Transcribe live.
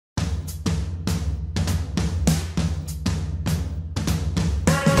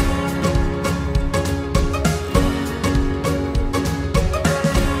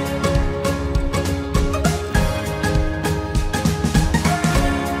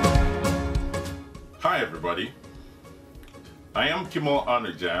everybody. I am Kimal on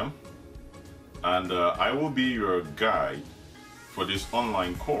Djam, and I will be your guide for this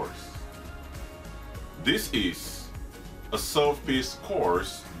online course. This is a self-paced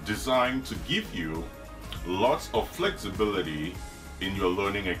course designed to give you lots of flexibility in your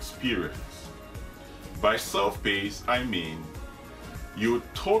learning experience. By self-paced, I mean you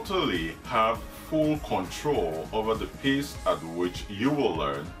totally have full control over the pace at which you will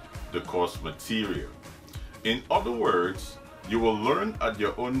learn the course material. In other words, you will learn at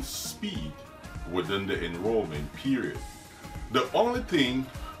your own speed within the enrollment period. The only thing,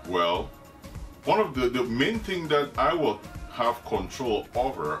 well, one of the main thing that I will have control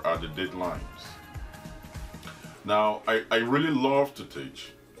over are the deadlines. Now, I really love to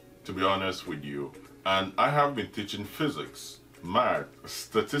teach, to be honest with you, and I have been teaching physics, math,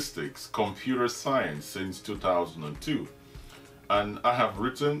 statistics, computer science since 2002. And I have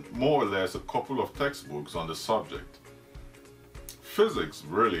written more or less a couple of textbooks on the subject. Physics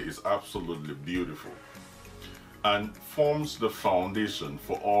really is absolutely beautiful and forms the foundation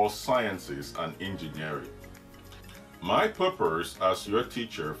for all sciences and engineering. My purpose as your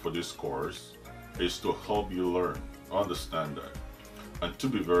teacher for this course is to help you learn, understand that, and to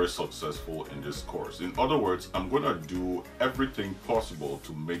be very successful in this course. In other words, I'm going to do everything possible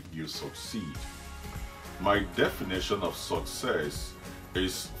to make you succeed. My definition of success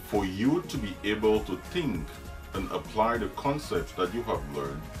is for you to be able to think and apply the concepts that you have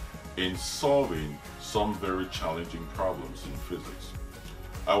learned in solving some very challenging problems in physics.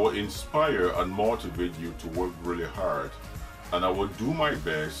 I will inspire and motivate you to work really hard, and I will do my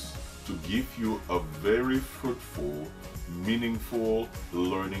best to give you a very fruitful, meaningful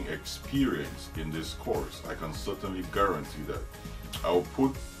learning experience in this course. I can certainly guarantee that. I will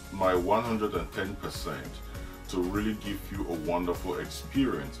put my 110% to really give you a wonderful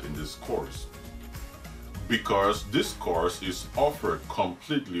experience in this course, because this course is offered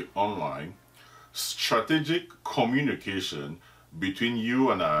completely online. Strategic communication between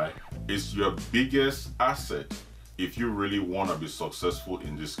you and I is your biggest asset if you really want to be successful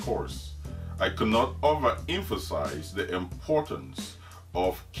in this course. I cannot overemphasize the importance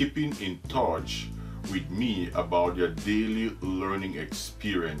of keeping in touch with me about your daily learning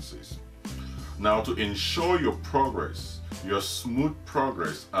experiences. Now, to ensure your progress, your smooth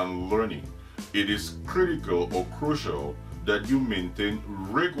progress and learning, it is critical or crucial that you maintain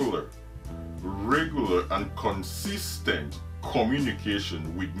regular and consistent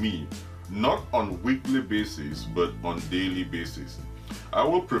communication with me, not on weekly basis but on daily basis. I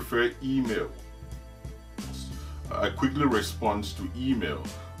will prefer email. I quickly respond to email,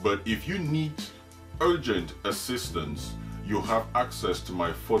 but if you need urgent assistance, you have access to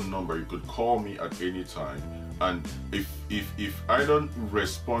my phone number. You could call me at any time, and if I don't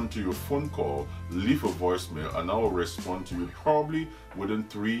respond to your phone call, leave a voicemail and I will respond to you probably within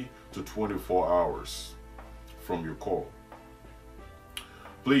 3 to 24 hours from your call.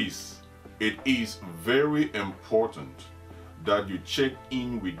 Please, it is very important that you check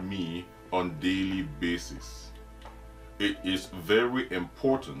in with me on daily basis. It is very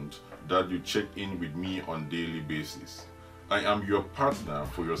important that you check in with me on daily basis. I am your partner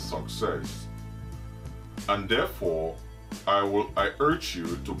for your success, and therefore I urge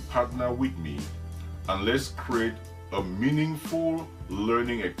you to partner with me, and let's create a meaningful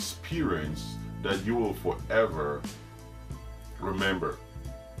learning experience that you will forever remember.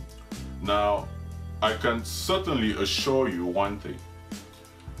 Now, I can certainly assure you one thing,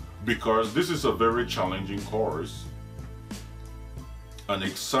 because this is a very challenging course and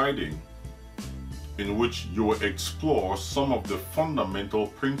exciting, in which you will explore some of the fundamental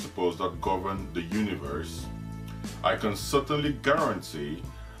principles that govern the universe. I can certainly guarantee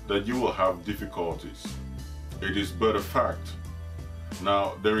that you will have difficulties. It is but a fact.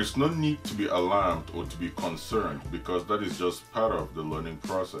 Now, there is no need to be alarmed or to be concerned, because that is just part of the learning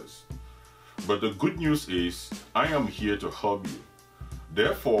process. But the good news is, I am here to help you.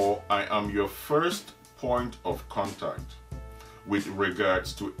 Therefore, I am your first point of contact with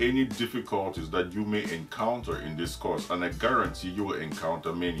regards to any difficulties that you may encounter in this course, and I guarantee you will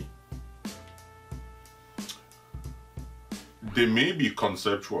encounter many. They may be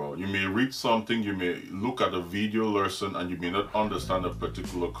conceptual. You may read something, you may look at a video lesson, and you may not understand a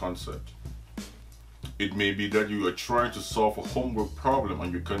particular concept. It may be that you are trying to solve a homework problem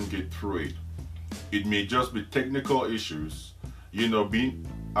and you can't get through it. It may just be technical issues,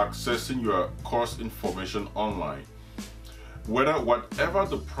 accessing your course information online. Whatever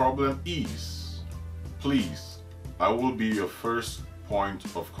the problem is, please, I will be your first point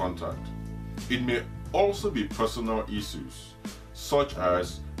of contact. It may also be personal issues, such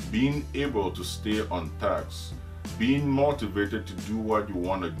as being able to stay on task, being motivated to do what you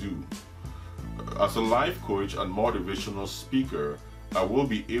want to do. As a life coach and motivational speaker, I will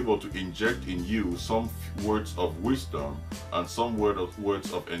be able to inject in you some words of wisdom and some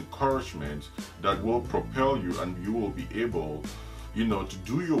words of encouragement that will propel you, and you will be able, to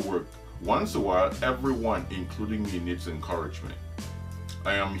do your work. Once in a while, everyone, including me, needs encouragement.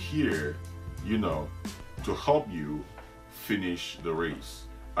 I am here, to help you finish the race.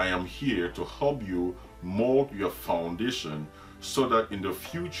 I am here to help you mold your foundation so that in the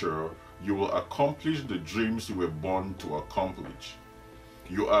future, you will accomplish the dreams you were born to accomplish.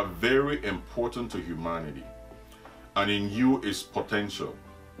 You are very important to humanity, and in you is potential.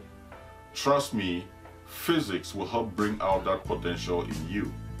 Trust me, physics will help bring out that potential in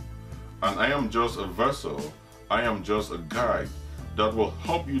you. And I am just a vessel, I am just a guide that will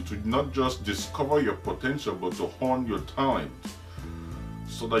help you to not just discover your potential, but to hone your talent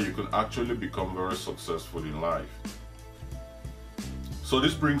so that you can actually become very successful in life. So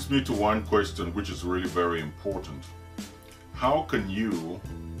this brings me to one question which is really very important. How can you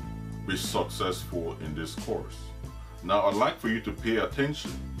be successful in this course? Now, I'd like for you to pay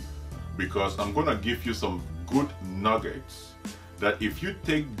attention, because I'm going to give you some good nuggets that if you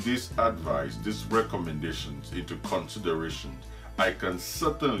take this advice, these recommendations into consideration, I can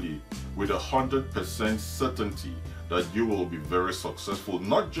certainly, with 100% certainty, that you will be very successful,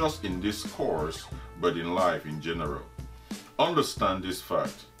 not just in this course, but in life in general. Understand this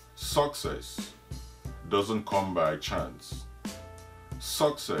fact: success doesn't come by chance.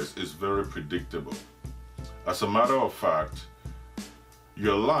 Success is very predictable. As a matter of fact,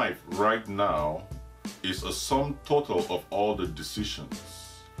 your life right now is a sum total of all the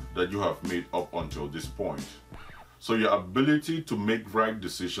decisions that you have made up until this point. So your ability to make right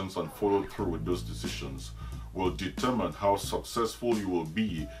decisions and follow through with those decisions will determine how successful you will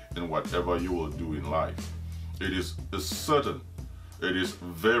be in whatever you will do in life. It is certain. It is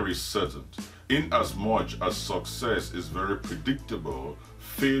very certain. In as much as success is very predictable,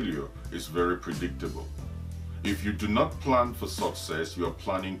 failure is very predictable. If you do not plan for success, you are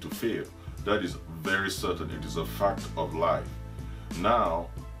planning to fail. That is very certain. It is a fact of life. Now,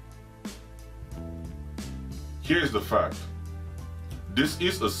 here's the fact. This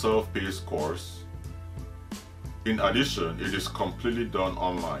is a self-paced course. In addition, it is completely done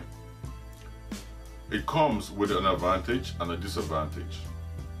online. It comes with an advantage and a disadvantage.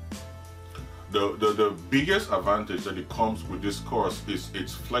 The biggest advantage that it comes with this course is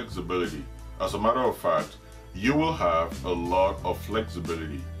its flexibility. As a matter of fact, you will have a lot of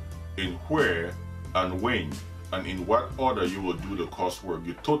flexibility in where and when and in what order you will do the coursework.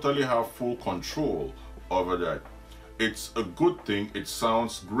 You totally have full control over that. It's a good thing. It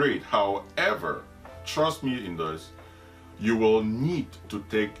sounds great. However, trust me in this, you will need to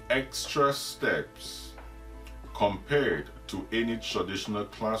take extra steps compared to any traditional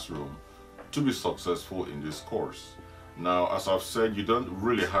classroom to be successful in this course. Now, as I've said, you don't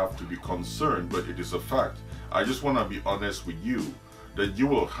really have to be concerned, but it is a fact. I just want to be honest with you that you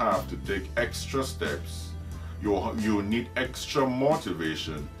will have to take extra steps. You need extra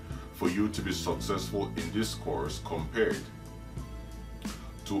motivation for you to be successful in this course compared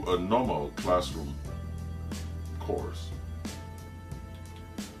to a normal classroom course.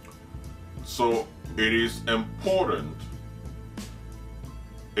 So it is important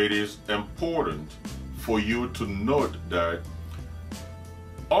for you to note that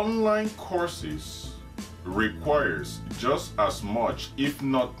online courses requires just as much, if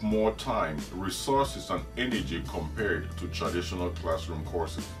not more time, resources and energy compared to traditional classroom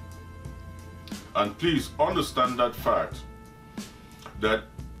courses. And please understand that fact, that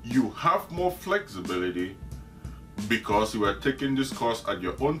you have more flexibility because you are taking this course at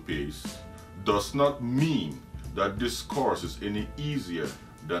your own pace does not mean that this course is any easier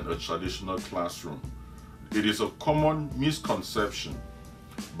than a traditional classroom. It is a common misconception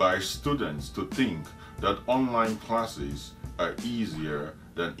by students to think that online classes are easier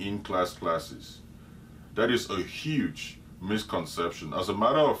than in-class classes. That is a huge misconception. As a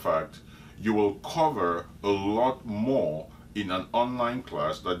matter of fact, you will cover a lot more in an online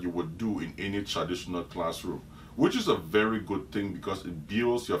class than you would do in any traditional classroom, which is a very good thing because it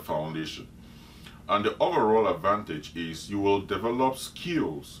builds your foundation. And the overall advantage is you will develop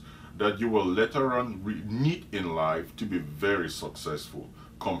skills that you will later on need in life to be very successful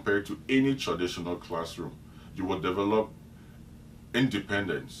compared to any traditional classroom. You will develop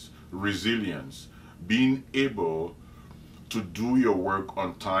independence, resilience, being able to do your work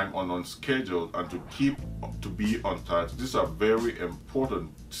on time and on schedule and to be on task. These are very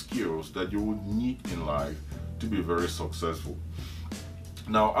important skills that you will need in life to be very successful.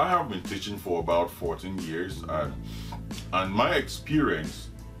 Now, I have been teaching for about 14 years, and my experience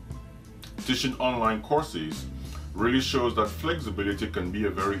teaching online courses really shows that flexibility can be a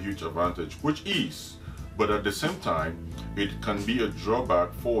very huge advantage, which is, but at the same time, it can be a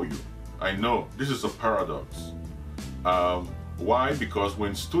drawback for you. I know this is a paradox. Why? Because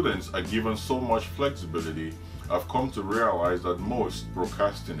when students are given so much flexibility, I've come to realize that most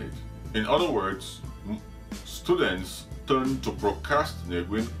procrastinate. In other words, students turn to procrastinate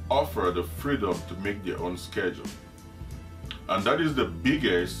when offered the freedom to make their own schedule. And that is the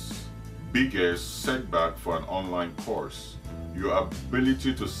biggest setback for an online course. Your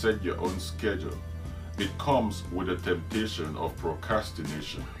ability to set your own schedule. It comes with the temptation of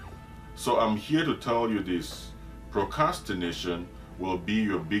procrastination. So I'm here to tell you this. Procrastination will be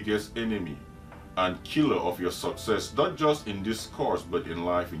your biggest enemy and killer of your success, not just in this course, but in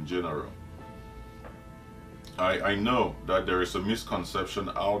life in general. I know that there is a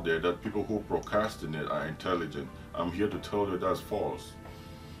misconception out there that people who procrastinate are intelligent. I'm here to tell you that's false.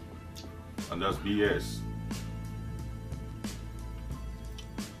 And that's BS.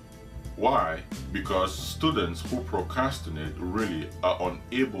 Why? Because students who procrastinate really are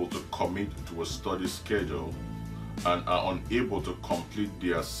unable to commit to a study schedule and are unable to complete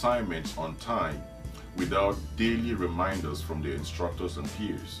their assignments on time without daily reminders from their instructors and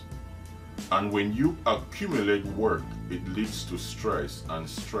peers. And when you accumulate work, it leads to stress, and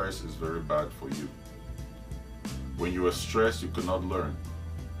stress is very bad for you. When you are stressed, you cannot learn.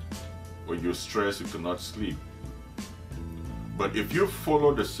 When you're stressed, you cannot sleep. But if you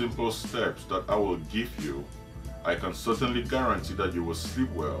follow the simple steps that I will give you, I can certainly guarantee that you will sleep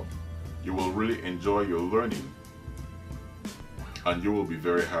well, you will really enjoy your learning, and you will be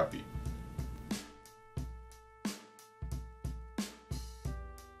very happy.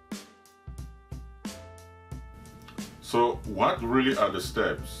 So what really are the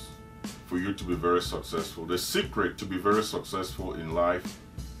steps for you to be very successful? The secret to be very successful in life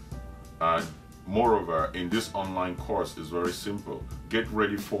and moreover in this online course is very simple. Get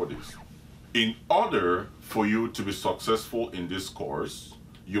ready for this. In order for you to be successful in this course,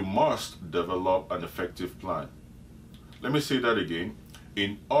 you must develop an effective plan. Let me say that again.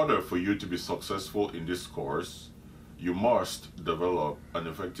 In order for you to be successful in this course, you must develop an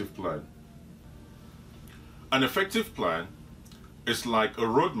effective plan. An effective plan is like a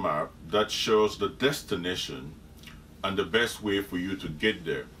roadmap that shows the destination and the best way for you to get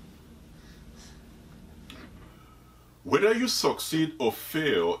there. Whether you succeed or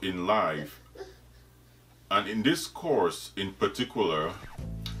fail in life, and in this course in particular,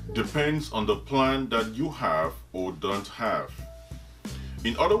 depends on the plan that you have or don't have.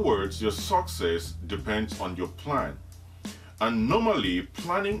 In other words, your success depends on your plan. And normally,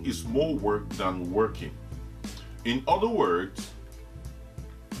 planning is more work than working. In other words,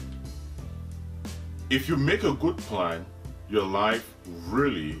 if you make a good plan, your life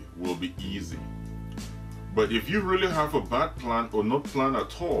really will be easy. But if you really have a bad plan or no plan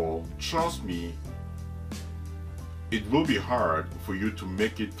at all, trust me, it will be hard for you to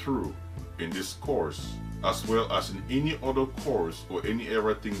make it through in this course, as well as in any other course or any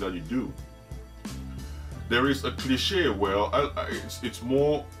other thing that you do. There is a cliche,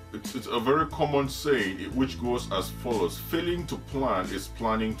 it's a very common saying which goes as follows: failing to plan is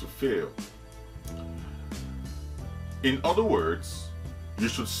planning to fail. In other words, you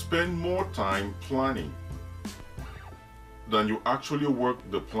should spend more time planning than you actually work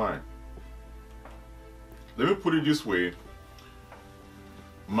the plan. Let me put it this way.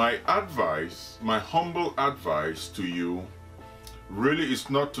 My advice, my humble advice to you really is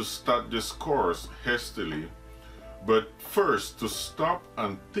not to start this course hastily, but first to stop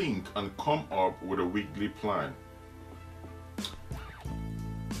and think and come up with a weekly plan.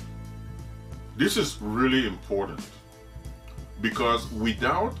 This is really important because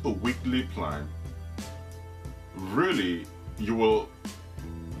without a weekly plan, really you will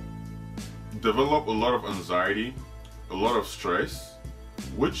develop a lot of anxiety, a lot of stress,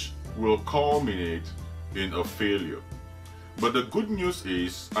 which will culminate in a failure. But the good news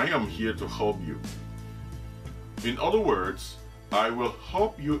is I am here to help you. In other words, I will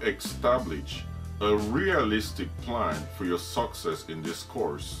help you establish a realistic plan for your success in this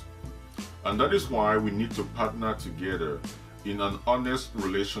course. And that is why we need to partner together in an honest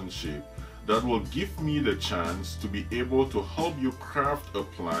relationship that will give me the chance to be able to help you craft a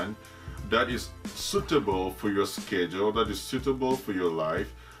plan that is suitable for your schedule, that is suitable for your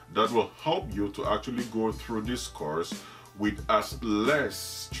life, that will help you to actually go through this course with as less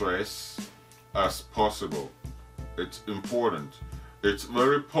stress as possible. It's important. It's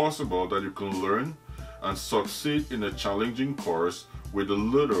very possible that you can learn and succeed in a challenging course with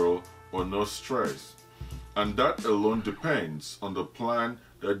little or no stress. And that alone depends on the plan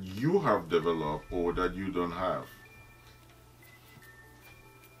that you have developed or that you don't have.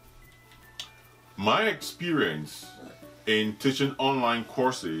 My experience in teaching online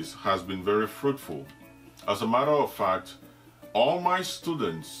courses has been very fruitful. As a matter of fact, all my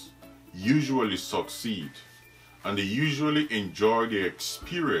students usually succeed and they usually enjoy the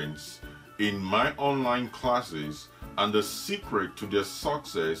experience in my online classes, and the secret to their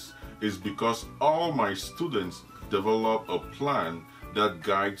success is because all my students develop a plan that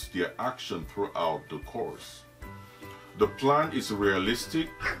guides their action throughout the course. The plan is realistic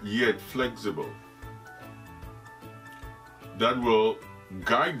yet flexible. That will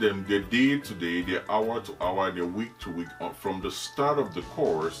guide them their day to day, their hour to hour, their week to week, from the start of the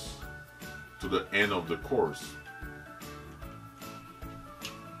course to the end of the course.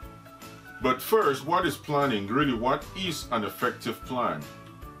 But first, what is planning? Really, what is an effective plan?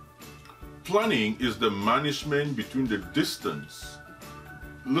 Planning is the management between the distance.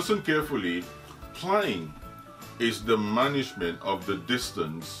 Listen carefully. Planning is the management of the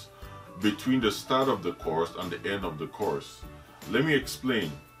distance between the start of the course and the end of the course. Let me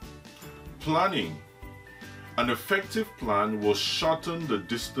explain. Planning, an effective plan will shorten the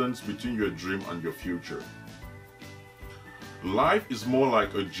distance between your dream and your future. Life is more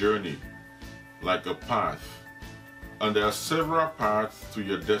like a journey, like a path, and there are several paths to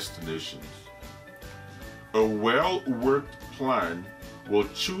your destinations. A well-worked plan will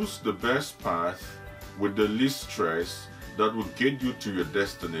choose the best path with the least stress that will get you to your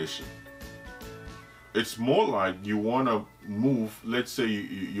destination. It's more like you want to move, let's say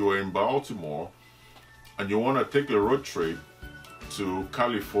you're in Baltimore and you want to take a road trip to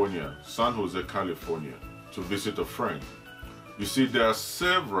California, San Jose, California, to visit a friend. You see, there are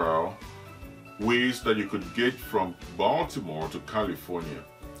several ways that you could get from Baltimore to California.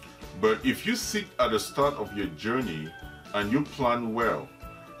 But if you sit at the start of your journey and you plan well,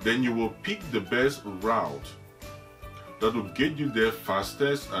 then you will pick the best route that will get you there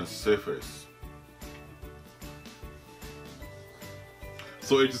fastest and safest.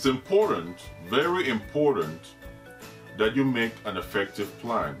 So it is important, very important, that you make an effective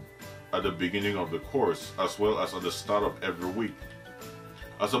plan at the beginning of the course as well as at the start of every week.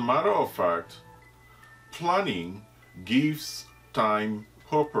 As a matter of fact, planning gives time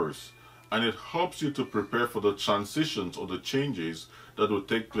purpose, and it helps you to prepare for the transitions or the changes that will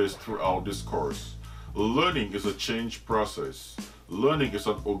take place throughout this course. Learning is a change process. Learning is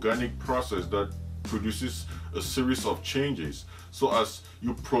an organic process that produces a series of changes. So as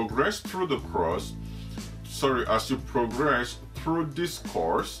you progress through the course, as you progress through this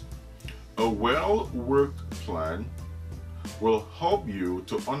course, a well-worked plan will help you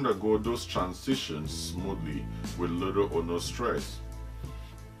to undergo those transitions smoothly with little or no stress.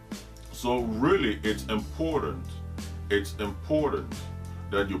 So really, it's important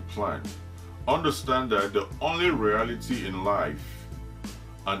that you plan. Understand that the only reality in life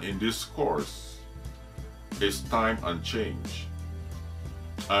and in this course is time and change.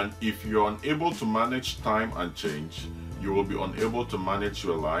 And if you're unable to manage time and change, you will be unable to manage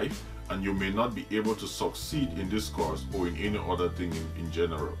your life, and you may not be able to succeed in this course or in any other thing in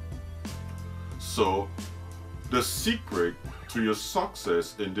general. So the secret to your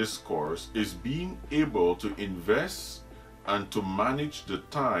success in this course is being able to invest and to manage the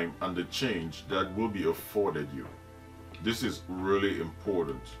time and the change that will be afforded you. This is really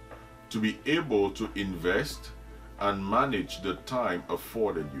important, to be able to invest and manage the time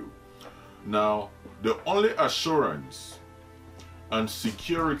afforded you. Now, the only assurance and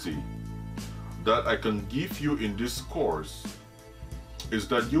security that I can give you in this course is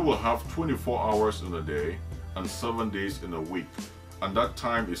that you will have 24 hours in a day and 7 days in a week, and that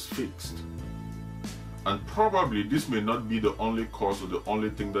time is fixed. And probably this may not be the only course or the only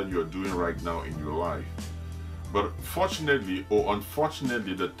thing that you're doing right now in your life, but fortunately or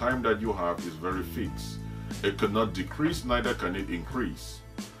unfortunately, the time that you have is very fixed. It cannot decrease, neither can it increase.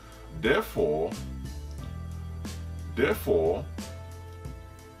 Therefore,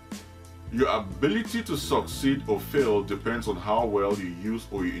 your ability to succeed or fail depends on how well you use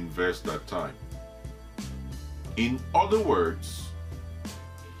or you invest that time. In other words,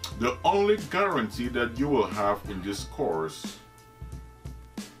 the only guarantee that you will have in this course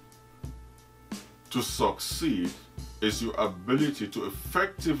to succeed is your ability to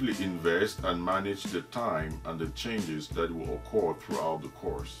effectively invest and manage the time and the changes that will occur throughout the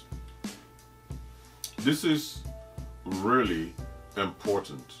course. This is really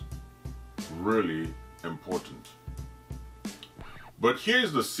important. Really important. But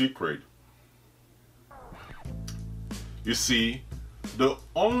here's the secret. You see, The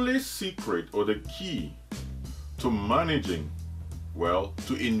only secret or the key to managing, well,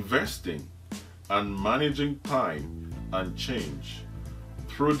 to investing and managing time and change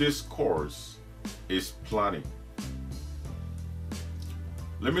through this course is planning.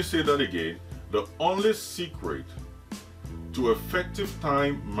 Let me say that again. The only secret to effective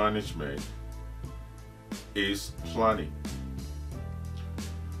time management is planning.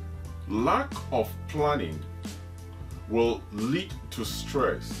 Lack of planning will lead to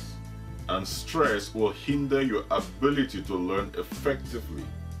stress, and stress will hinder your ability to learn effectively.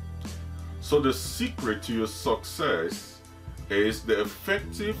 So the secret to your success is the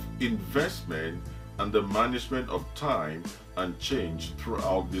effective investment and the management of time and change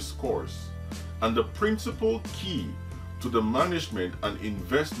throughout this course. And the principal key to the management and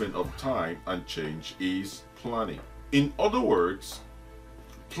investment of time and change is planning. In other words,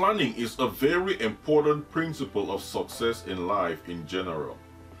 planning is a very important principle of success in life in general.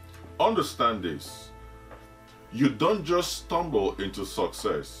 Understand this. You don't just stumble into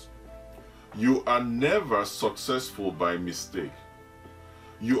success. You are never successful by mistake.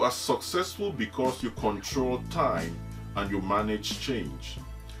 You are successful because you control time and you manage change.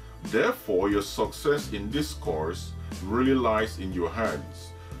 Therefore, your success in this course really lies in your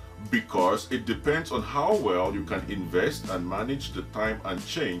hands, because it depends on how well you can invest and manage the time and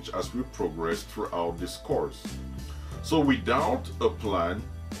change as we progress throughout this course. So without a plan,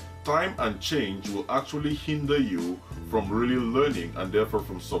 time and change will actually hinder you from really learning and therefore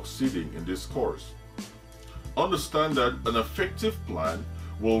from succeeding in this course. Understand that an effective plan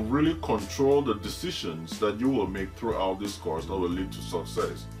will really control the decisions that you will make throughout this course that will lead to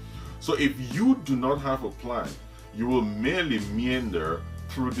success. So if you do not have a plan, you will merely meander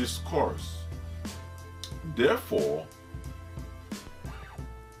through this course. Therefore,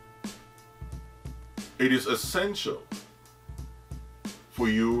 it is essential for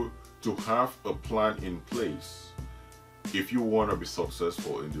you to have a plan in place if you want to be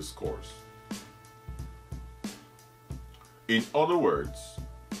successful in this course. In other words,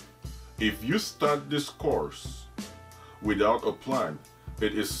 if you start this course without a plan,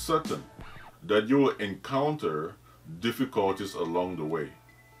 it is certain that you will encounter difficulties along the way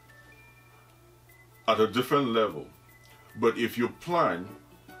at a different level. But if you plan,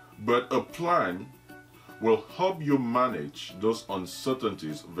 a plan will help you manage those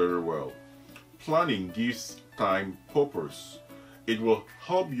uncertainties very well. Planning gives time purpose. It will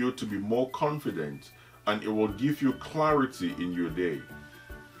help you to be more confident, and it will give you clarity in your day.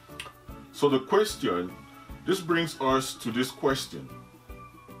 So this brings us to this question.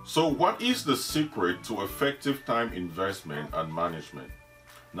 So what is the secret to effective time investment and management?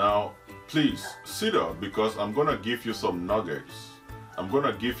 Now, please sit up, because I'm going to give you some nuggets. I'm going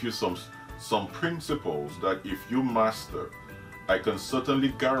to give you some principles that if you master, I can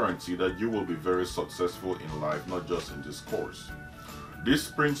certainly guarantee that you will be very successful in life, not just in this course. These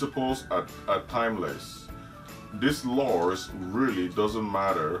principles are timeless. These laws really doesn't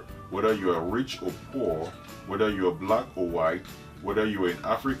matter whether you are rich or poor, whether you are black or white, whether you're in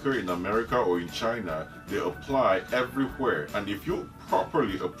Africa, in America, or in China. They apply everywhere. And if you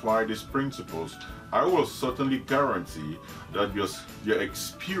properly apply these principles, I will certainly guarantee that your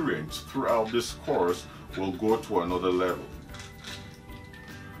experience throughout this course will go to another level.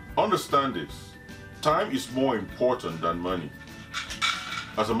 Understand this. Time is more important than money.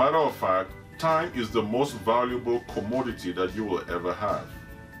 As a matter of fact, time is the most valuable commodity that you will ever have.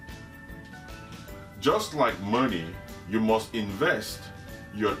 Just like money, you must invest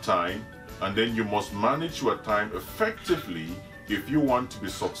your time, and then you must manage your time effectively if you want to be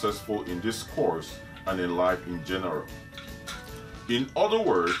successful in this course and in life in general. In other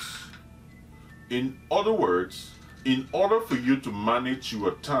words, in order for you to manage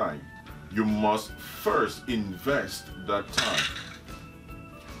your time, you must first invest that time.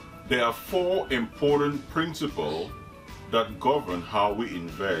 There are 4 important principles that govern how we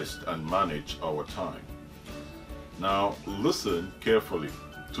invest and manage our time. Now, listen carefully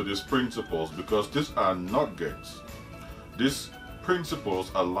to these principles, because these are nuggets. These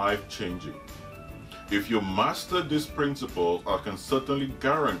principles are life-changing. If you master these principles, I can certainly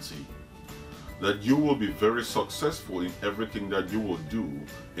guarantee that you will be very successful in everything that you will do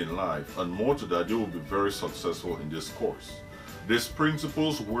in life, and more to that, you will be very successful in this course. These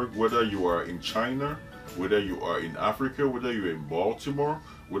principles work whether you are in China, whether you are in Africa, whether you're in Baltimore,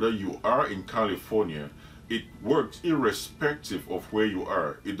 whether you are in California. It works irrespective of where you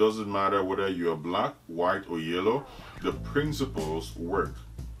are. It doesn't matter whether you are black, white, or yellow. The principles work.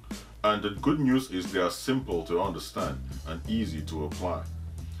 And the good news is they are simple to understand and easy to apply.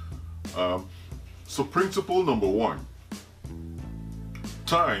 So principle number 1.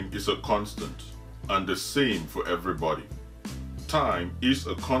 Time is a constant and the same for everybody. Time is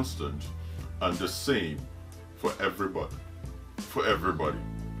a constant and the same for everybody. For everybody.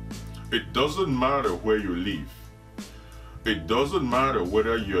 It doesn't matter where you live. It doesn't matter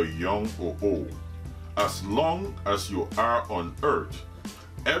whether you're young or old. As long as you are on earth,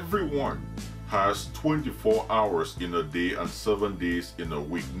 everyone has 24 hours in a day and 7 days in a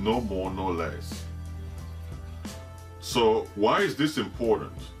week, no more, no less. So why is this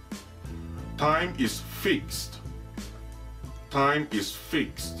important? Time is fixed. Time is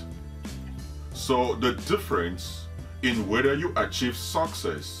fixed. So the difference in whether you achieve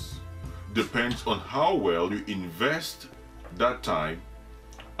success depends on how well you invest that time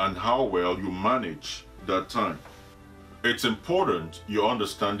and how well you manage that time. It's important you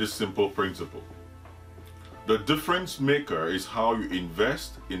understand this simple principle. The difference maker is how you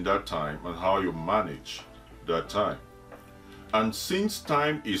invest in that time and how you manage that time. And since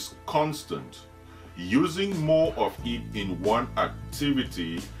time is constant, using more of it in one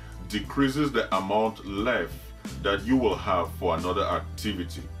activity decreases the amount left that you will have for another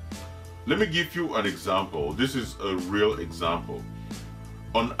activity. Let me give you an example. This is a real example.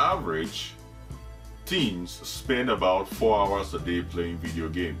 On average, teens spend about 4 hours a day playing video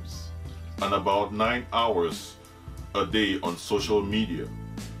games and about 9 hours a day on social media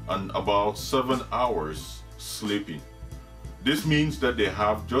and about 7 hours sleeping. This means that they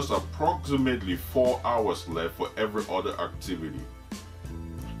have just approximately 4 hours left for every other activity.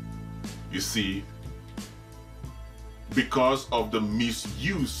 You see, because of the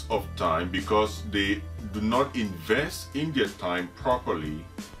misuse of time, because they do not invest in their time properly,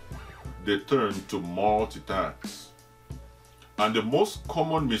 they turn to multitask. And the most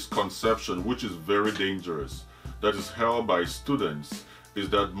common misconception, which is very dangerous, that is held by students, is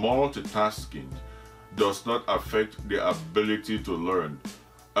that multitasking does not affect their ability to learn.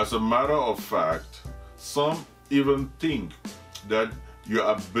 As a matter of fact, some even think that your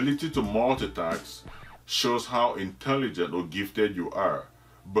ability to multitask shows how intelligent or gifted you are.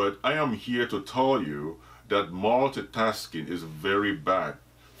 But I am here to tell you that multitasking is very bad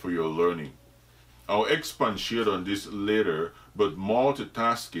for your learning. I'll expatiate on this later, but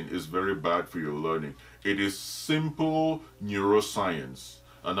multitasking is very bad for your learning. It is simple neuroscience,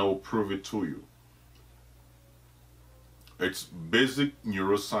 and I will prove it to you. It's basic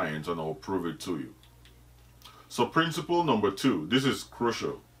neuroscience, and I'll prove it to you. So principle number 2, this is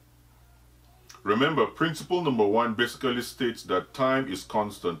crucial. Remember, principle number 1 basically states that time is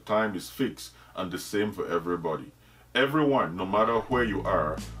constant, time is fixed, and the same for everybody. Everyone, no matter where you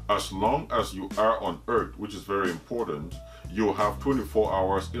are, as long as you are on earth, which is very important, you have 24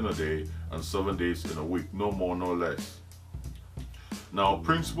 hours in a day and 7 days in a week, no more, no less. Now,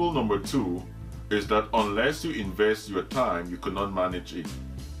 principle number 2 is that unless you invest your time, you cannot manage it.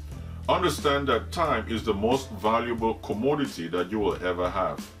 Understand that time is the most valuable commodity that you will ever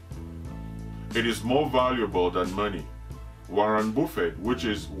have. It is more valuable than money. Warren Buffett, which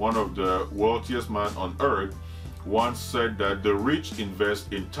is one of the wealthiest men on earth, once said that the rich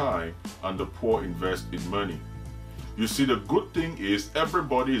invest in time and the poor invest in money. You see, the good thing is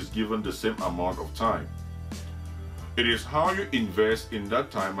everybody is given the same amount of time. It is how you invest in that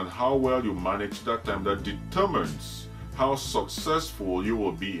time and how well you manage that time that determines how successful you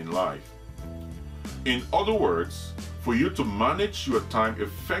will be in life. In other words, for you to manage your time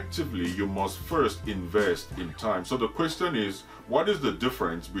effectively, you must first invest in time. So the question is, what is the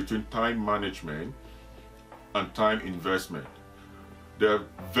difference between time management and time investment? They are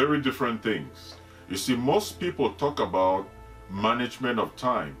very different things. You see, most people talk about management of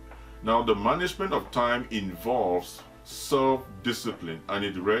time. Now, the management of time involves self-discipline, and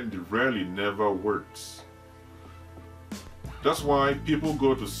it rarely never works. That's why people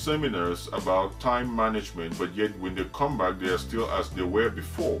go to seminars about time management, but yet when they come back, they are still as they were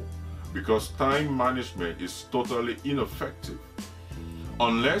before, because time management is totally ineffective.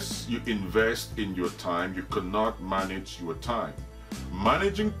 Unless you invest in your time, you cannot manage your time.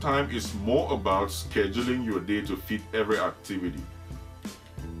 Managing time is more about scheduling your day to fit every activity.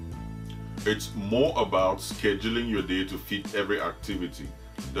 It's more about scheduling your day to fit every activity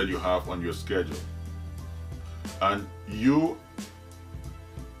that you have on your schedule. And you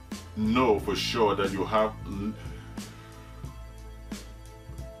know for sure that you have,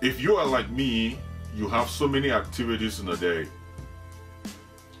 if you are like me, you have so many activities in a day.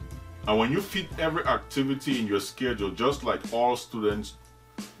 And when you fit every activity in your schedule, just like all students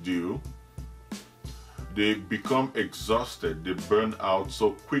do, they become exhausted, they burn out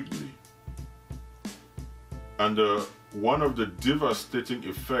so quickly. And one of the devastating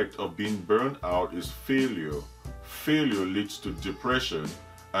effects of being burned out is failure failure leads to depression,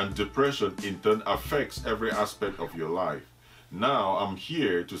 and depression in turn affects every aspect of your life. Now I'm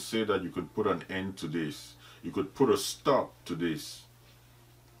here to say that you could put an end to this. You could put a stop to this.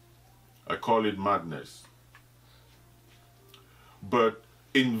 I call it madness. But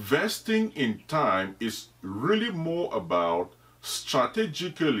investing in time is really more about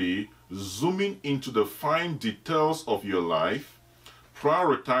strategically zooming into the fine details of your life,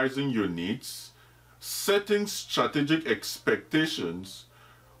 prioritizing your needs, setting strategic expectations.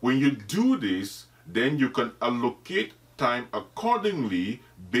 When you do this, then you can allocate time accordingly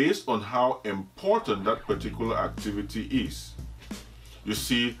based on how important that particular activity is. You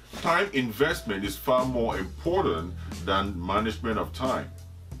see, time investment is far more important than management of time.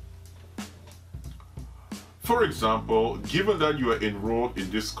 For example, given that you are enrolled in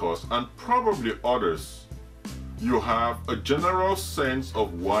this course and probably others, you have a general sense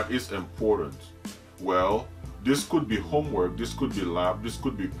of what is important. Well, this could be homework, this could be lab, this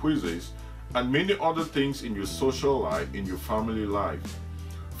could be quizzes, and many other things in your social life, in your family life,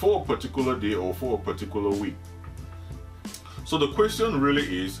 for a particular day or for a particular week. So the question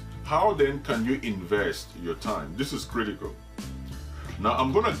really is, how then can you invest your time? This is critical. Now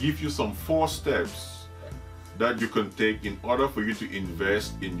I'm going to give you some 4 steps that you can take in order for you to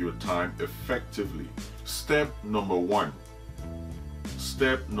invest in your time effectively. Step number 1.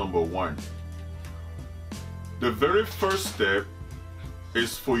 Step number 1. The very first step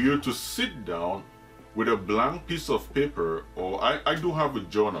is for you to sit down with a blank piece of paper, or I do have a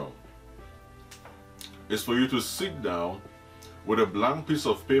journal. It's for you to sit down with a blank piece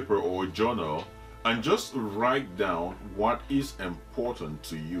of paper or a journal and just write down what is important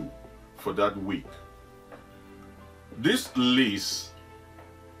to you for that week. This list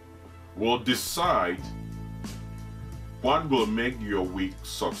will decide what will make your week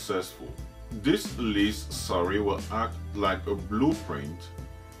successful. This list, will act like a blueprint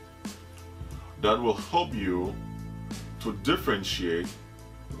that will help you to differentiate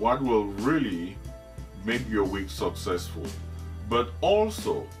what will really make your week successful. But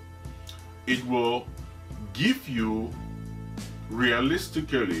also, it will give you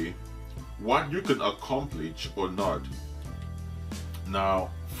realistically what you can accomplish or not.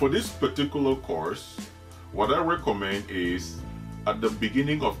 Now, for this particular course, what I recommend is at the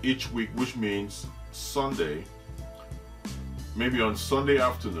beginning of each week, which means Sunday, maybe on Sunday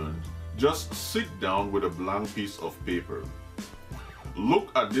afternoon, just sit down with a blank piece of paper. Look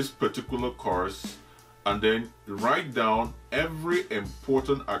at this particular course and then write down every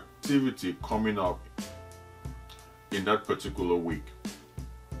important activity coming up in that particular week.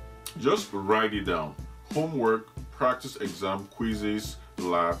 Just write it down. Homework, practice exam, quizzes,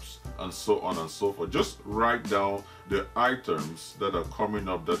 labs, and so on and so forth. Just write down the items that are coming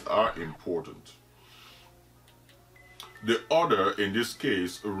up that are important. The order in this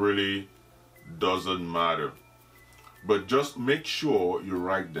case really doesn't matter, but just make sure you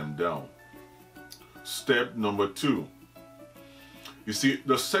write them down. Step number 2. You see,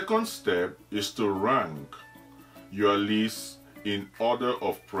 the second step is to rank your list in order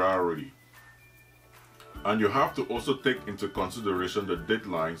of priority. And you have to also take into consideration the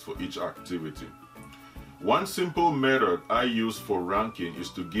deadlines for each activity. One simple method I use for ranking is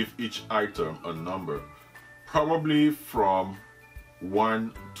to give each item a number, probably from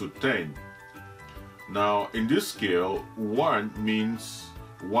 1 to 10. Now, in this scale, 1 means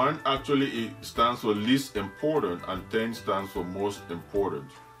 1 actually stands for least important and 10 stands for most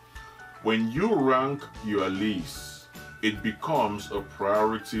important. When you rank your list, it becomes a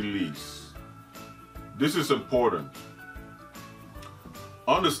priority list. This is important.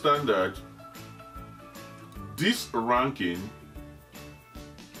 Understand that this ranking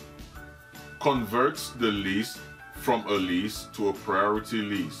converts the list from a list to a priority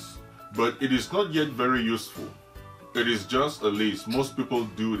list, but it is not yet very useful. It is just a list. Most people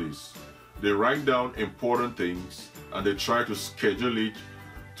do this. They write down important things and they try to schedule it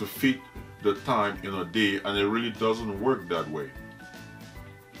to fit the time in a day, and it really doesn't work that way.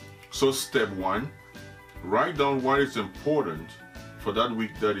 So step 1, write down what is important for that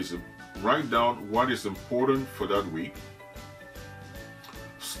week. Write down what is important for that week.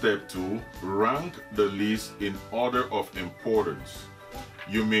 Step 2, rank the list in order of importance.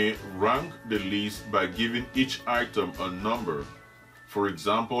 You may rank the list by giving each item a number. For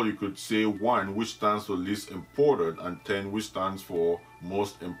example, you could say 1, which stands for least important, and 10, which stands for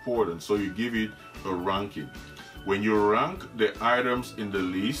most important. So you give it a ranking. When you rank the items in the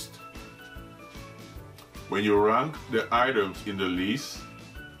list,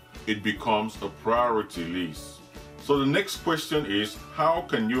 it becomes a priority list. So the next question is, how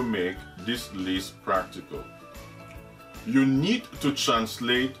can you make this list practical? You need to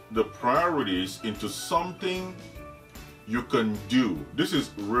translate the priorities into something you can do. This is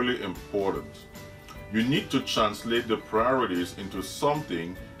really important. You need to translate the priorities into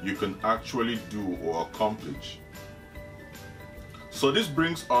something you can actually do or accomplish. So this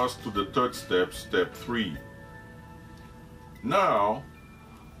brings us to the third step, step 3. Now,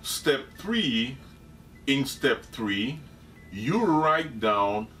 step 3, in step 3, you write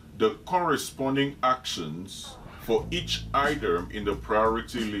down the corresponding actions for each item in the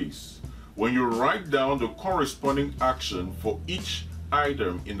priority list. When you write down the corresponding action for each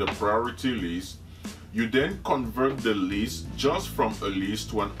item in the priority list, you then convert the list just from a list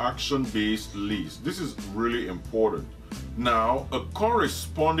to an action-based list. This is really important. Now, a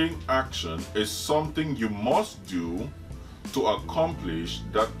corresponding action is something you must do to accomplish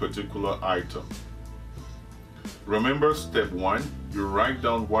that particular item. Remember, step 1, you write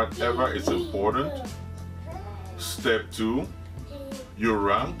down whatever is important. Step 2, you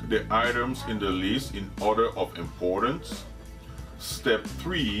rank the items in the list in order of importance. Step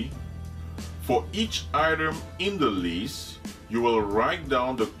 3, for each item in the list, you will write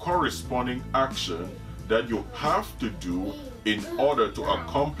down the corresponding action that you have to do in order to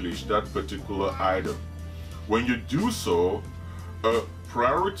accomplish that particular item. When you do so, a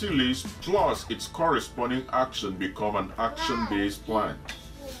priority list plus its corresponding action become an action-based plan.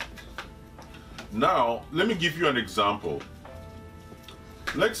 Now, let me give you an example.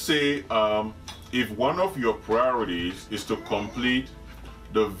 Let's say if one of your priorities is to complete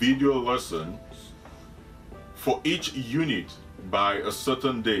the video lessons for each unit by a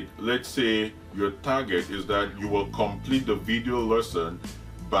certain date. Let's say your target is that you will complete the video lesson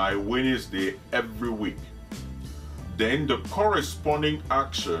by Wednesday every week. Then the corresponding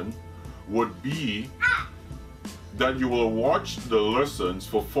action would be that you will watch the lessons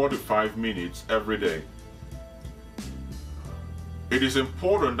for 45 minutes every day. It is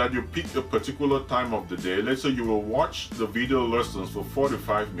important that you pick a particular time of the day. Let's say you will watch the video lessons for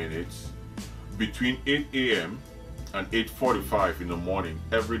 45 minutes between 8 a.m. and 8:45 in the morning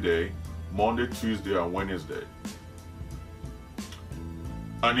every day, Monday, Tuesday, and Wednesday.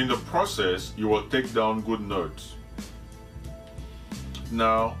 And in the process, you will take down good notes.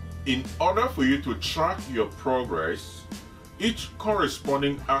 Now, in order for you to track your progress, each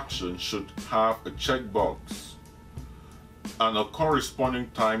corresponding action should have a checkbox and a corresponding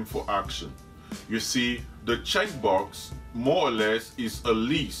time for action. You see, the checkbox more or less is a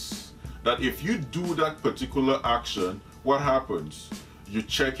list that if you do that particular action, what happens? You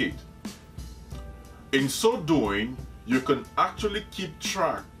check it. In so doing, you can actually keep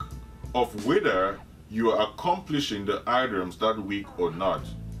track of whether you are accomplishing the items that week or not.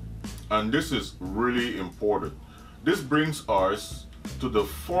 And this is really important. This brings us to the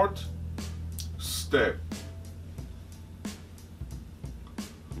fourth step.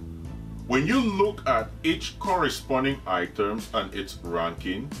 When you look at each corresponding items and its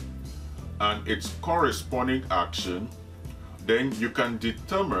ranking and its corresponding action, then you can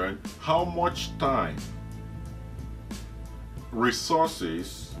determine how much time,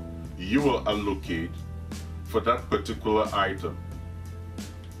 resources you will allocate for that particular item.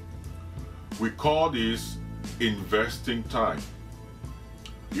 We call this investing time.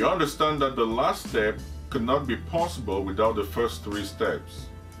 You understand that the last step cannot be possible without the first 3 steps.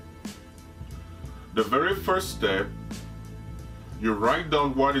 The very first step, you write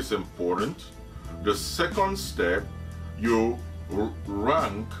down what is important. The second step, you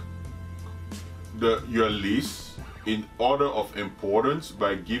rank your list in order of importance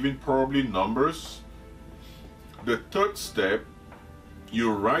by giving probably numbers. The third step,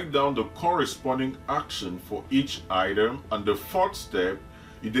 you write down the corresponding action for each item. And the fourth step,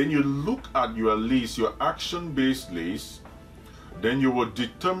 then you look at your list, your action-based list. Then you will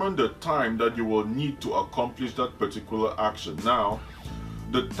determine the time that you will need to accomplish that particular action. Now,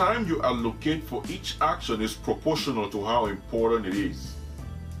 the time you allocate for each action is proportional to how important it is.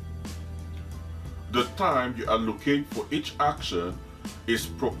 The time you allocate for each action is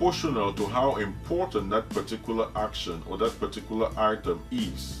proportional to how important that particular action or that particular item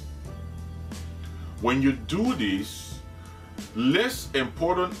is. When you do this, less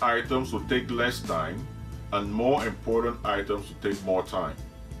important items will take less time and more important items will take more time.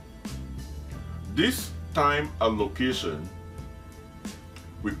 This time allocation,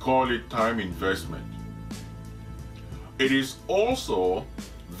 we call it time investment. It is also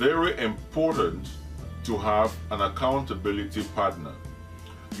very important to have an accountability partner.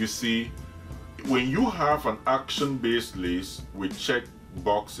 You see, when you have an action-based list with check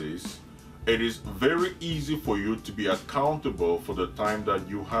boxes, it is very easy for you to be accountable for the time that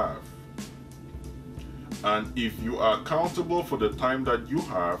you have. And if you are accountable for the time that you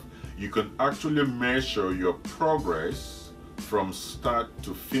have, you can actually measure your progress from start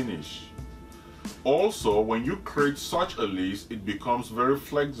to finish. Also, when you create such a list, it becomes very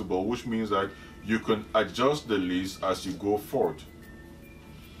flexible, which means that you can adjust the list as you go forward.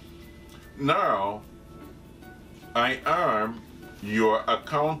 Now, I am your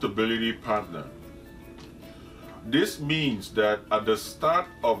accountability partner. This means that at the start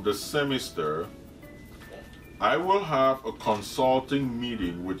of the semester, I will have a consulting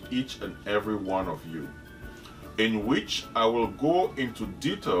meeting with each and every one of you, in which I will go into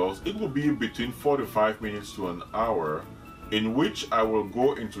details. It will be between 45 minutes to an hour, in which I will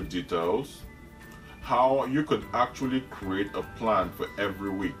go into details how you could actually create a plan for every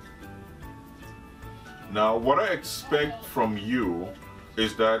week. Now, what I expect from you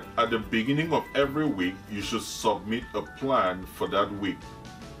is that at the beginning of every week, you should submit a plan for that week.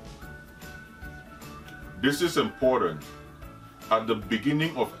 This is important. At the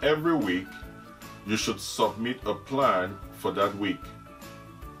beginning of every week, you should submit a plan for that week.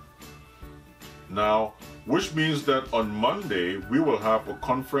 Now, which means that on Monday, we will have a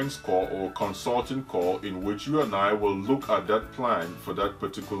conference call or a consulting call in which you and I will look at that plan for that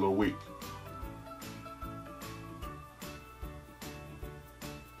particular week.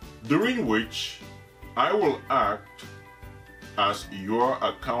 During which I will act as your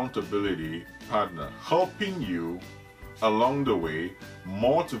accountability partner, helping you along the way,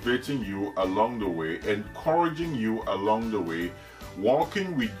 motivating you along the way, encouraging you along the way,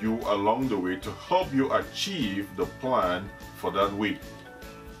 walking with you along the way to help you achieve the plan for that week.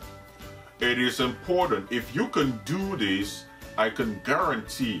 It is important. If you can do this, I can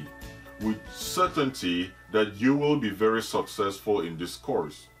guarantee with certainty that you will be very successful in this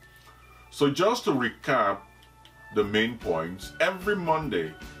course. So just to recap the main points, every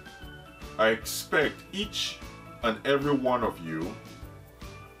Monday, I expect each and every one of you,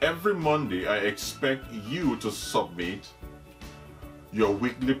 every Monday I expect you to submit your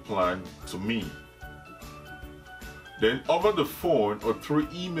weekly plan to me. Then over the phone or through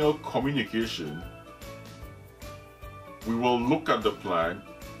email communication, we will look at the plan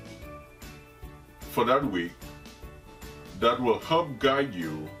for that week that will help guide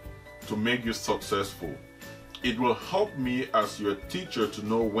you to make you successful. It will help me as your teacher to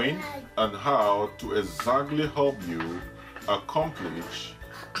know when and how to exactly help you accomplish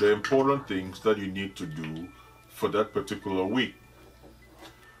the important things that you need to do for that particular week.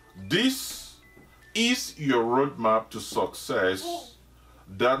 This is your roadmap to success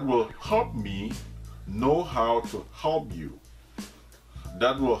that will help me know how to help you.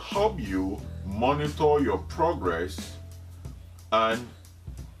 That will help you monitor your progress, and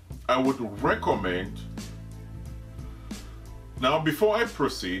I would recommend. Now, before I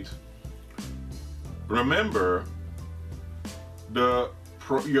proceed, remember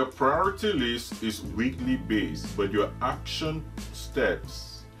your priority list is weekly based, but your action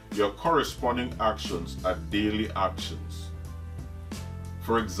steps, your corresponding actions are daily actions.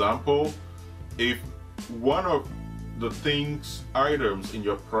 For example, if one of the items in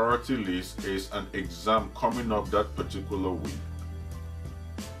your priority list is an exam coming up that particular week,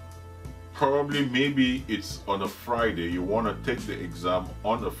 probably maybe it's on a Friday, you want to take the exam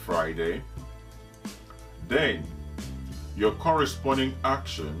on a Friday, then your corresponding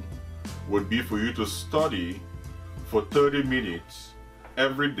action would be for you to study for 30 minutes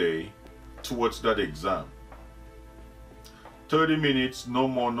every day towards that exam. 30 minutes, no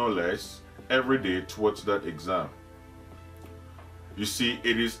more, no less, every day towards that exam. You see,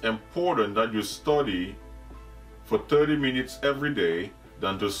 it is important that you study for 30 minutes every day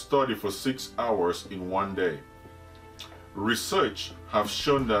than to study for 6 hours in one day. Research have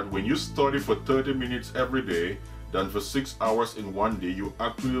shown that when you study for 30 minutes every day than for 6 hours in one day, you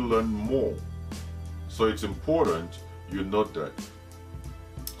actually learn more. So it's important you note that.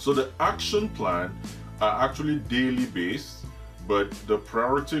 So the action plan are actually daily based, but the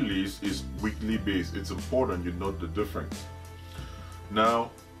priority list is weekly based. It's important you note the difference.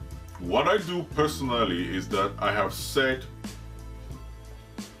 Now, what I do personally is that I have set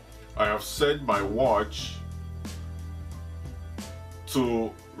my watch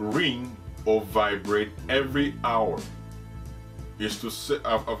to ring or vibrate every hour.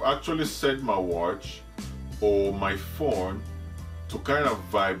 I've actually set my watch or my phone to kind of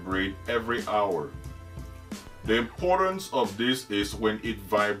vibrate every hour. The importance of this is when it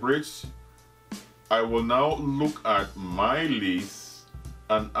vibrates, I will now look at my list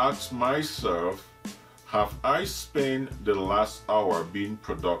and ask myself, have I spent the last hour being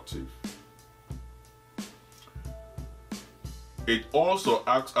productive? It also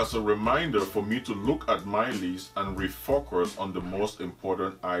acts as a reminder for me to look at my list and refocus on the most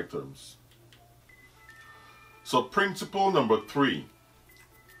important items. So principle number 3.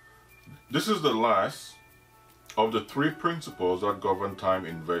 This is the last of the 3 principles that govern time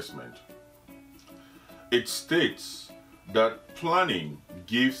investment. It states that planning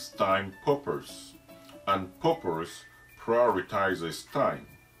gives time purpose, and purpose prioritizes time.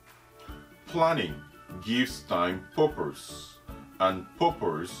 Planning gives time purpose, and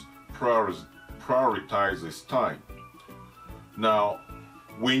purpose prioritizes time. Now,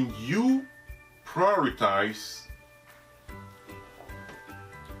 when you prioritize,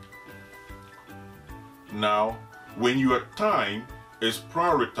 when your time is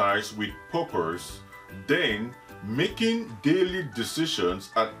prioritized with purpose, then making daily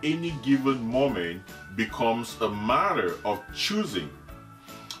decisions at any given moment becomes a matter of choosing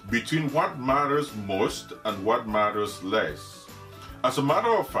between what matters most and what matters less. As a matter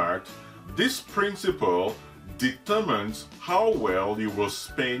of fact, this principle determines how well you will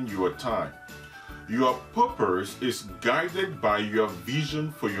spend your time. Your purpose is guided by your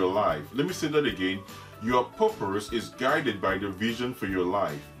vision for your life. Let me say that again. Your purpose is guided by the vision for your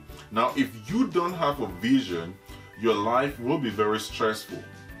life. Now, if you don't have a vision, your life will be very stressful.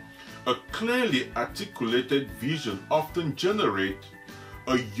 A clearly articulated vision often generates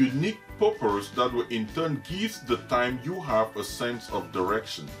a unique purpose that will in turn give the time you have a sense of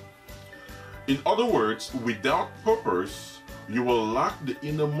direction. In other words, without purpose, you will lack the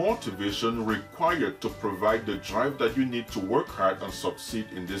inner motivation required to provide the drive that you need to work hard and succeed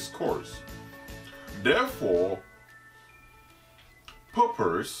in this course. Therefore,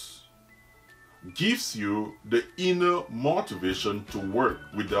 purpose gives you the inner motivation to work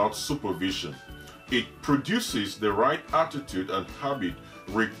without supervision. It produces the right attitude and habit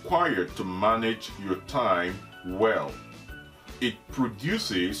required to manage your time well. It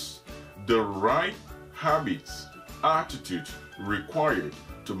produces the right habits, attitude required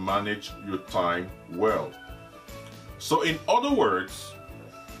to manage your time well. So in other words,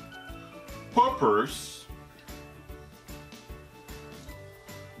 purpose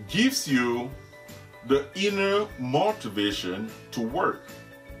gives you the inner motivation to work.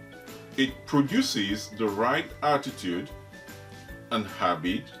 It produces the right attitude and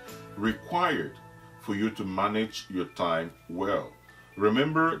habit required for you to manage your time well.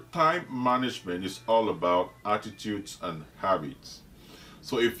 Remember, time management is all about attitudes and habits.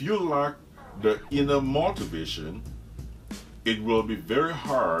 So if you lack the inner motivation, it will be very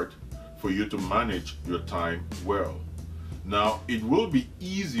hard for you to manage your time well. Now, it will be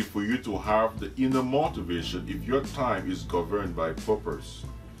easy for you to have the inner motivation if your time is governed by purpose.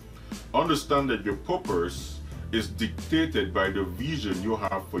 Understand that your purpose is dictated by the vision you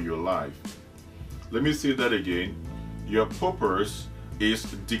have for your life. Let me say that again. Your purpose is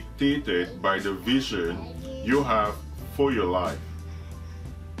dictated by the vision you have for your life.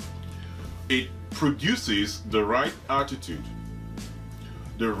 It produces the right attitude,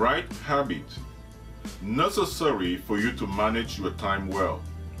 the right habit necessary for you to manage your time well.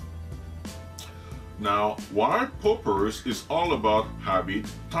 Now, while purpose is all about habit,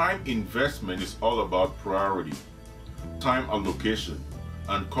 time investment is all about priority, time allocation,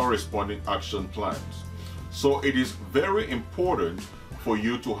 and corresponding action plans. So it is very important for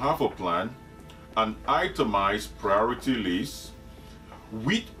you to have a plan, an itemized priority list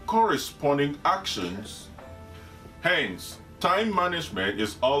with corresponding actions. Hence, time management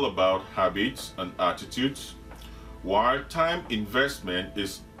is all about habits and attitudes, while time investment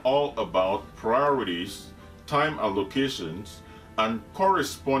is all about priorities, time allocations, and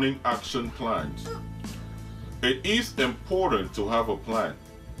corresponding action plans. It is important to have a plan,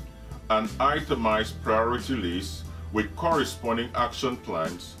 an itemized priority list with corresponding action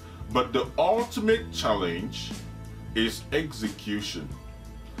plans, but the ultimate challenge is execution.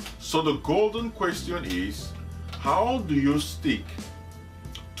 So the golden question is, how do you stick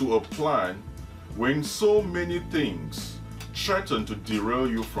to a plan when so many things threaten to derail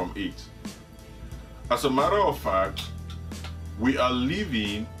you from it? As a matter of fact, we are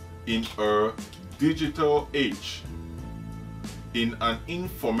living in a digital age, in an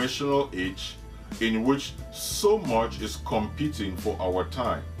informational age in which so much is competing for our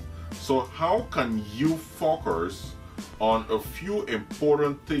time. So how can you focus on a few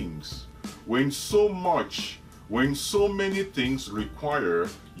important things when so many things require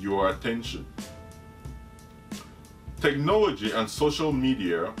your attention? Technology and social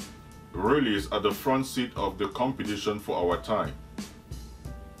media really is at the front seat of the competition for our time.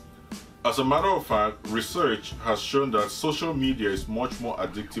 As a matter of fact, research has shown that social media is much more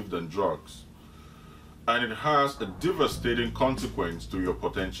addictive than drugs. and it has a devastating consequence to your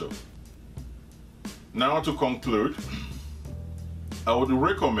potential. Now, to conclude, I would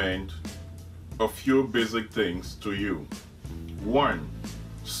recommend a few basic things to you. 1.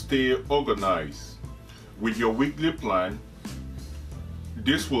 Stay organized. With your weekly plan,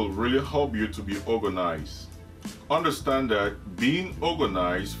 this will really help you to be organized. Understand that being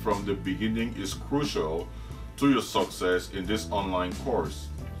organized from the beginning is crucial to your success in this online course.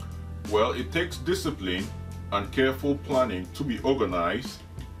 Well, it takes discipline and careful planning to be organized,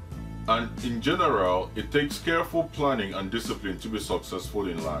 and in general, it takes careful planning and discipline to be successful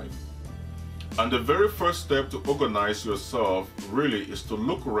in life. And the very first step to organize yourself really is to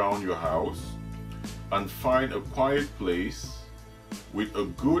look around your house and find a quiet place with a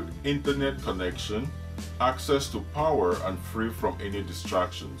good internet connection, access to power, and free from any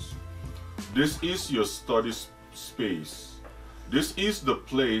distractions. This is your study space. This is the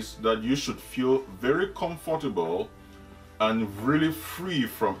place that you should feel very comfortable and really free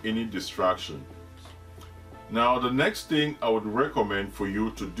from any distraction. Now, the next thing I would recommend for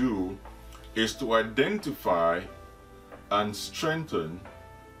you to do is to identify and strengthen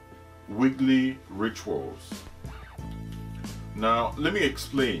weekly rituals. Now, let me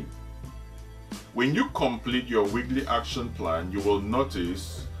explain. When you complete your weekly action plan, you will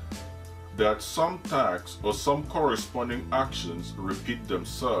notice that some tasks or some corresponding actions repeat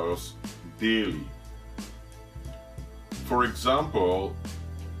themselves daily. For example,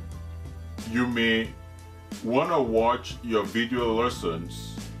 you may want to watch your video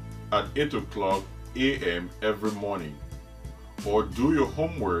lessons at 8 a.m. every morning, or do your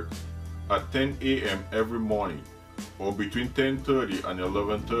homework at 10 a.m. every morning, or between 10:30 and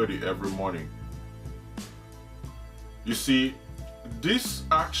 11:30 every morning. You see, these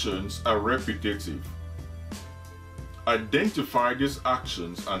actions are repetitive. Identify these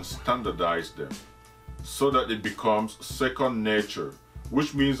actions and standardize them so that it becomes second nature,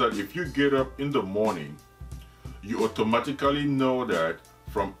 which means that if you get up in the morning, you automatically know that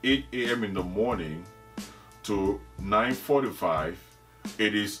from 8 a.m. in the morning to 9:45,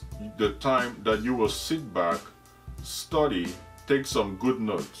 it is the time that you will sit back, study, take some good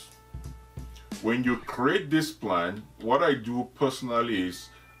notes. When you create this plan, what I do personally is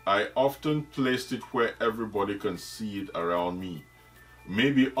I often place it where everybody can see it around me,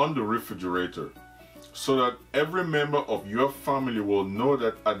 maybe on the refrigerator, so that every member of your family will know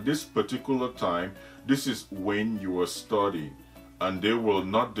that at this particular time, this is when you are studying, and they will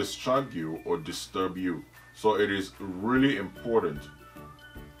not distract you or disturb you. So it is really important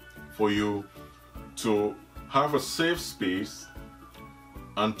for you to have a safe space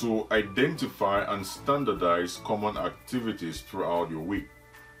and to identify and standardize common activities throughout your week.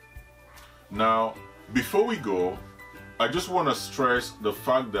 Now, before we go, I just want to stress the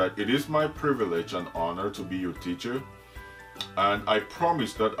fact that it is my privilege and honor to be your teacher, and I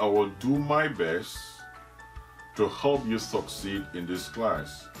promise that I will do my best to help you succeed in this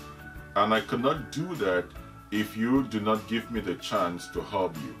class. And I cannot do that if you do not give me the chance to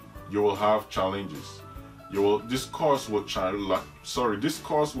help you. You will have challenges. This course will challenge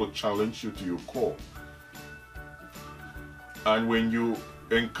you to your core. And when you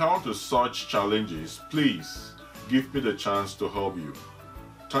encounter such challenges, please give me the chance to help you.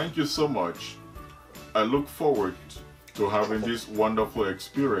 Thank you so much. I look forward to having this wonderful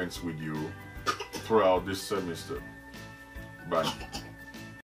experience with you throughout this semester. Bye.